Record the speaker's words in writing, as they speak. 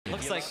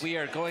looks like we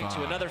are going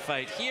to another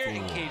fight here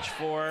in Cage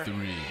 4. 3,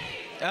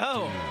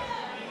 Oh.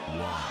 2,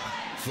 1.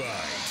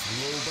 Fight.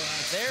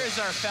 Robots. There is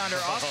our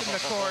founder, Austin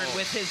McChord,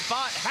 with his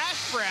bot,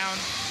 Hashbrown.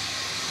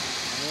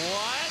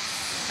 What?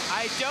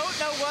 I don't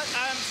know what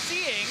I'm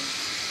seeing.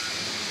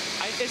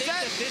 I think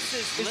that this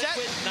is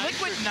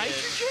liquid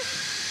nitrogen.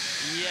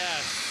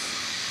 Yes.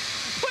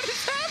 What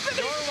is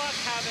happening? Norwalk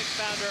Havoc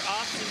founder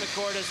Austin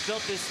McChord has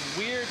built this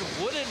weird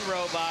wooden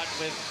robot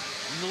with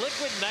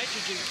liquid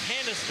nitrogen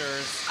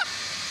canisters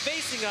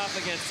facing off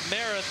against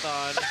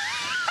Marathon.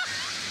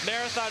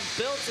 Marathon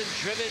built and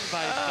driven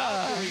by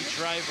Valkyrie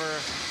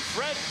driver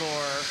Fred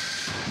Moore.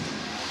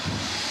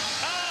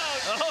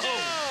 Oh,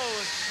 no!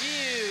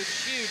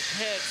 Huge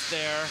hits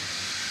there.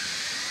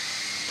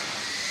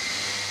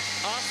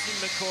 Austin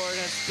McChord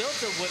has built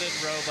a wooden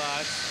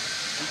robot.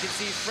 You can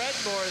see Fred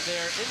Moore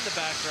there in the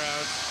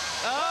background.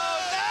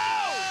 Oh,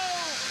 no!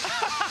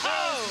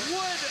 There's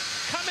wood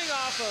coming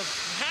off of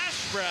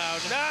Hashbrown.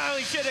 No,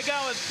 he should have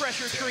gone with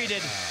pressure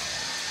treated.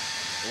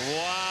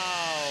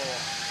 Wow.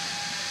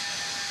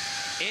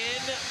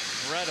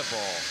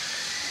 Incredible.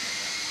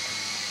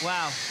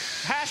 Wow.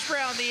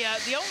 Hashbrown,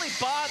 the only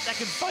bot that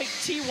can fight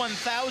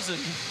T-1000.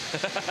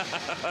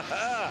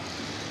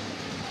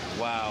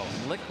 Wow.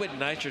 Liquid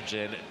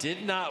nitrogen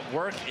did not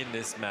work in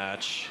this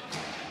match.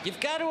 You've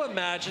got to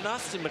imagine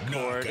Austin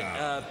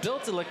McChord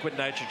built a liquid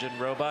nitrogen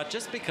robot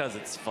just because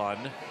it's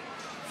fun.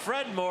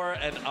 Fred Moore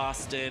and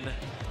Austin.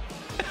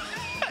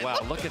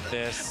 Wow, look at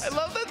this. I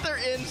love that they're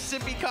in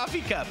sippy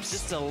coffee cups.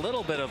 Just a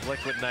little bit of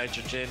liquid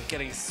nitrogen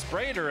getting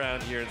sprayed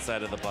around here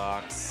inside of the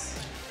box.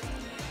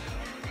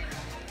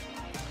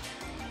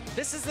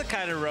 This is the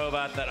kind of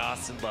robot that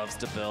Austin loves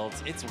to build.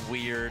 It's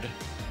weird.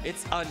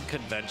 It's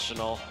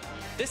unconventional.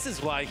 This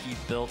is why he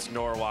built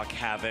Norwalk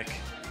Havoc.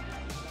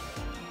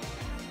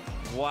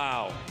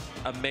 Wow,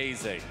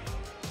 amazing.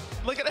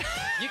 Look at it.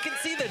 You can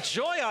see the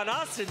joy on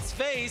Austin's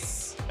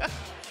face.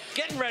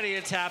 Getting ready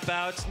to tap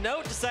out.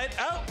 No, decide,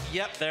 oh,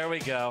 yep, there we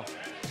go.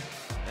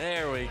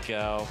 There we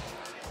go.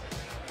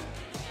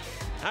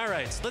 All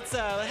right, let's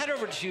head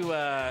over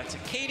to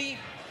Katie,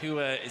 who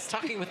is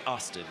talking with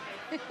Austin.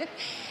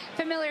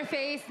 Familiar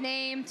face,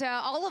 name to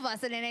all of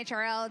us at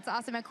NHRL. It's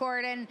Austin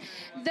McChord. And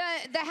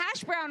the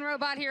Hashbrown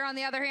robot here, on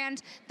the other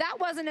hand, that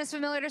wasn't as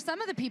familiar to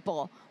some of the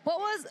people. What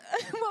was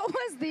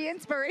the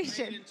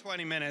inspiration? In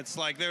 20 minutes.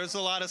 Like, there was a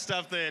lot of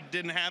stuff that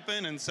didn't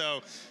happen, and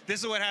so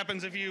this is what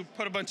happens if you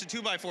put a bunch of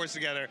 2x4s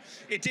together.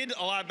 It did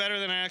a lot better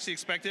than I actually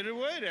expected it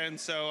would, and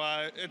so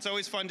it's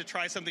always fun to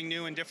try something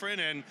new and different,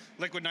 and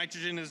liquid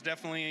nitrogen is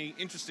definitely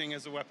interesting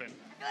as a weapon.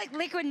 I feel like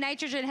liquid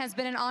nitrogen has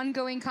been an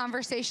ongoing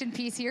conversation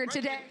piece here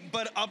today.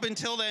 But up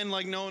until then,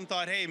 like, no one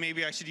thought, hey,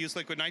 maybe I should use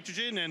liquid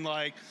nitrogen, and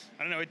like,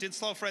 I don't know, it did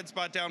slow Fred's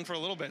spot down for a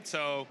little bit,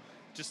 so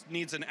just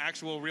needs an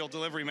actual real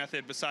delivery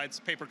method besides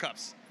paper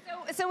cups.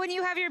 So when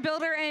you have your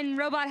builder and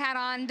robot hat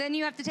on, then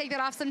you have to take that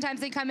off. Sometimes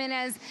they come in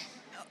as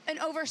an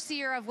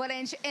overseer of what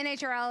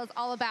NHRL is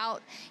all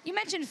about. You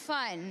mentioned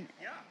fun.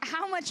 Yeah.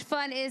 How much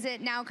fun is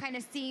it now kind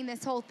of seeing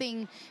this whole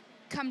thing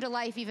come to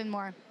life even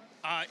more?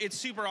 It's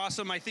super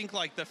awesome. I think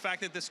like the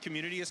fact that this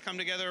community has come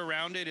together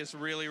around it is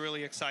really,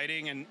 really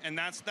exciting, and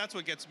that's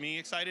what gets me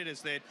excited,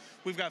 is that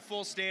we've got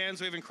full stands,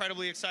 we have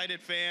incredibly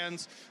excited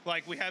fans,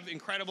 like we have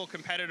incredible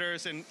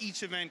competitors, and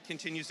each event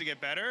continues to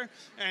get better.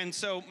 And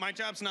so my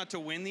job's not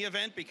to win the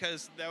event,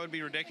 because that would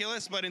be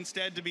ridiculous, but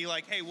instead to be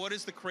like, hey, what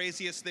is the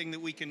craziest thing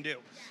that we can do?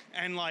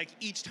 And like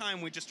each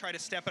time we just try to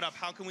step it up.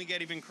 How can we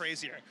get even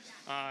crazier?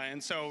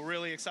 And so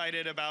really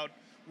excited about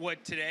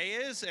what today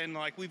is, and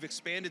like we've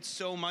expanded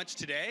so much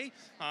today,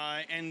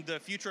 and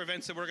the future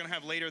events that we're going to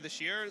have later this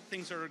year,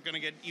 things are going to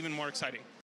get even more exciting.